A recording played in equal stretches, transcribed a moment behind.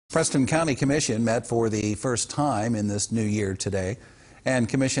Preston County Commission met for the first time in this new year today, and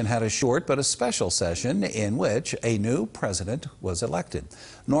Commission had a short but a special session in which a new president was elected.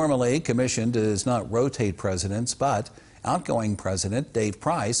 Normally, Commission does not rotate presidents, but outgoing President Dave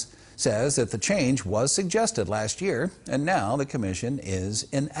Price says that the change was suggested last year, and now the Commission is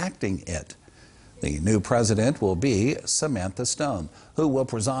enacting it. The new president will be Samantha Stone, who will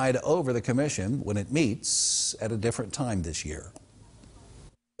preside over the Commission when it meets at a different time this year.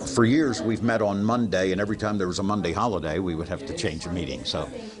 For years, we've met on Monday, and every time there was a Monday holiday, we would have to change a meeting. So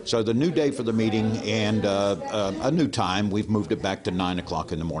the new day for the meeting and a new time, we've moved it back to 9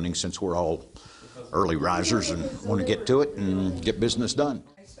 o'clock in the morning since we're all early risers and want to get to it and get business done.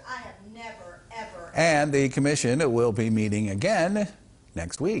 And the Commission will be meeting again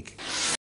next week.